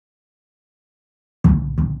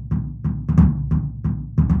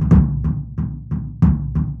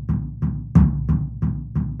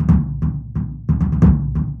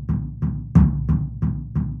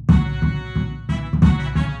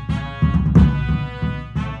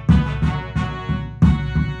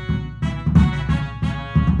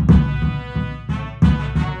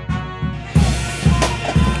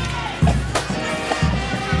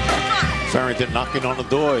Farrington knocking on the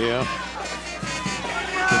door here.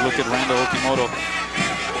 Good look at Randall Okimoto.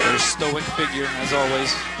 Very stoic figure, as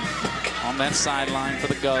always, on that sideline for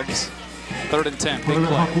the Govs. 3rd and 10, big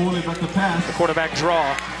play. The quarterback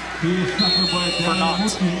draw for naught.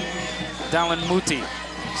 Dallin Muti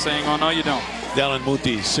saying, oh, no, you don't. Dallin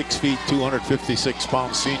Muti, 6 feet,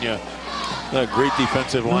 256-pound senior. A great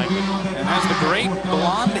defensive lineman. And has the great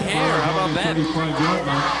blonde hair. How about that?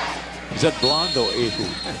 Is that blonde or Ehu?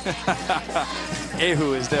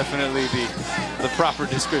 Ehu is definitely the proper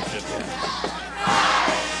description.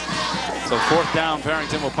 So 4th down,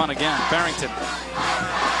 Farrington will punt again. Farrington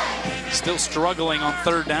still struggling on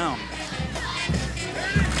 3rd down.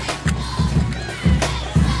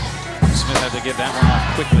 Smith had to get that one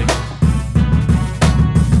off quickly.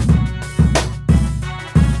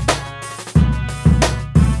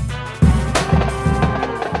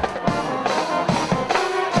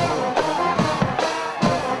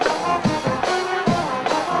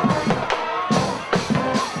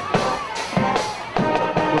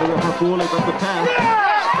 The pass.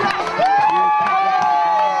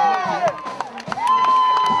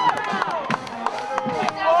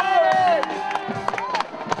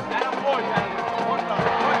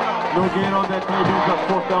 No gain on that play. Brings up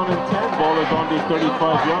 4th down and 10. Ball is on the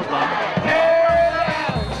 35-yard line.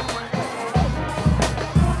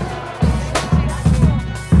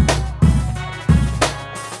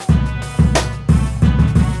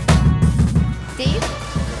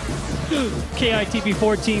 KITV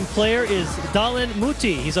 14 player is Dallin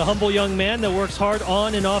Muti. He's a humble young man that works hard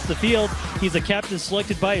on and off the field. He's a captain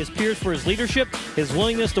selected by his peers for his leadership, his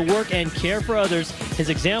willingness to work and care for others. His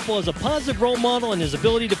example as a positive role model and his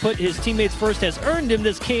ability to put his teammates first has earned him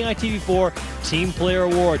this KITV4 Team Player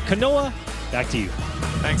Award. Kanoa, back to you.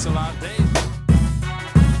 Thanks a lot, Dave.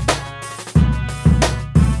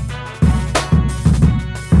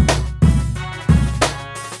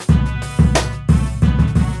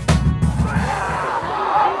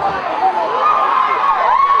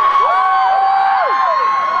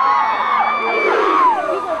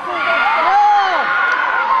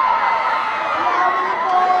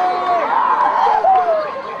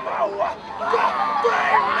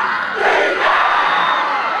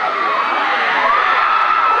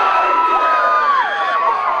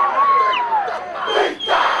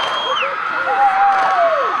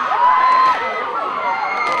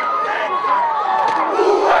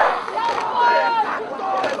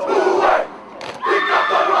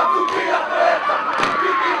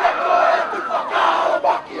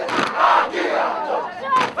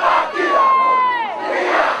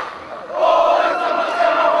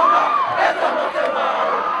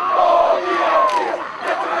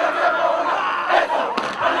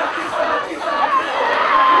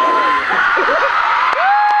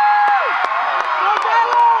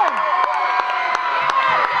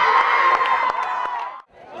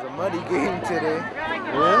 Game today.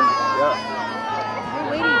 Yeah? Yeah.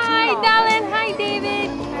 Hi, Dallin. Hi, David.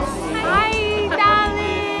 Hi,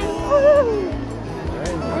 Dallin.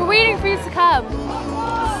 We're waiting for you to come.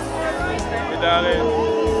 Hey, Dallin.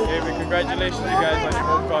 David, congratulations, you guys, on your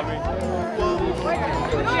homecoming.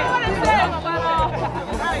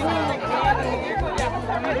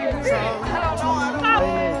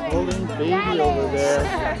 Holding baby over there.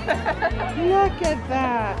 Look at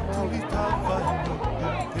that.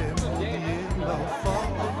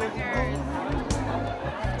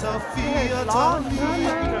 Me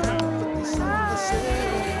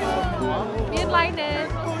and Lightning.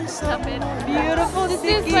 Beautiful. This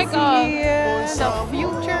is like the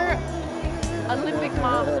future Olympic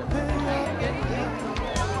mom.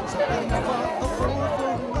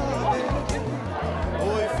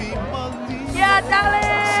 Yeah,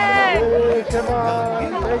 Dallin! Hey, come on.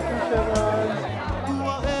 Thank you, Siobhan.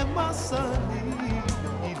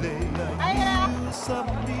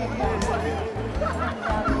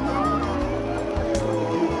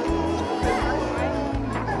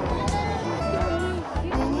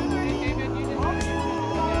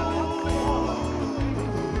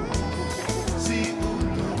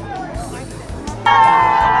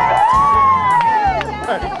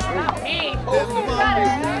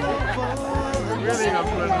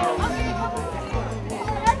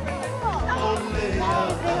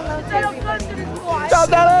 Ciao,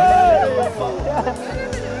 Dallin!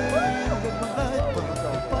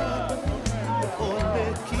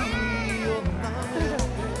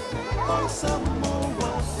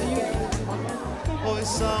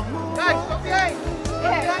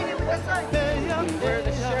 We're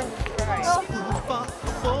the chef fries.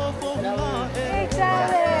 Hey,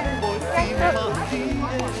 Dallin.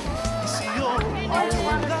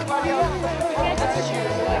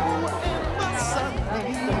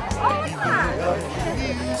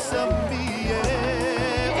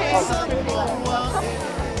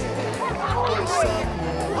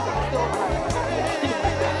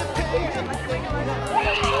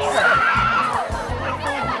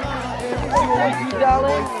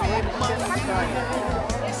 Dallin.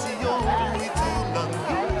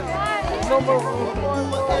 Number 1.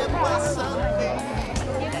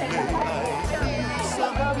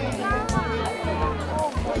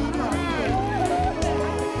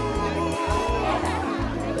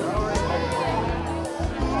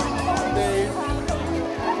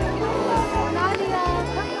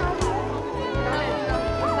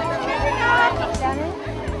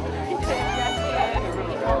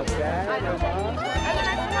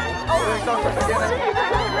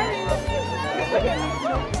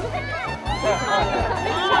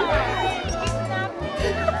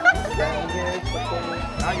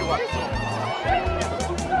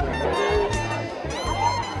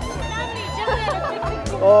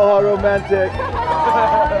 Oh, how romantic.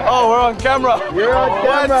 Oh, we're on camera. You're on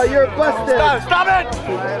camera. You're busted. Stop it!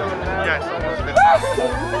 Yes.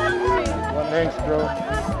 Thanks, bro.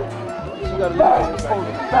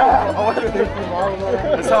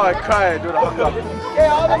 That's how I cry, dude. Okay,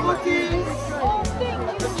 all the Mutis.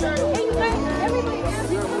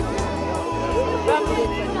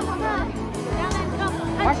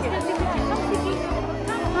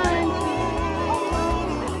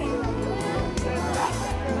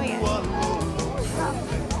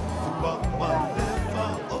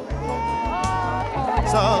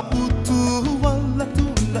 Sa utuwala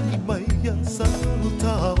tula imaya sa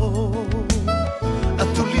utao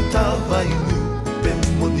Atulita bainu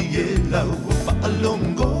pemoniela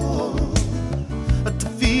paalongo At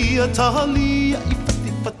via talia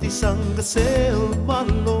ifati sanga sel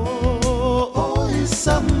malo Oi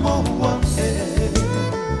Samoa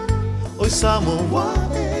Oi Samoa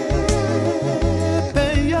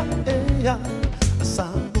Peya ea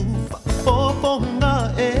Asamu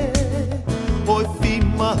fafonga Oi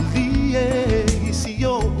fimalie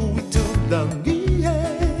Isio itulangi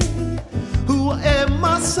Hua e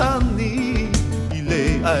masani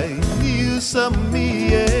Ile ai niu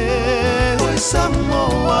samie Oi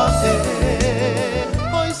Samoa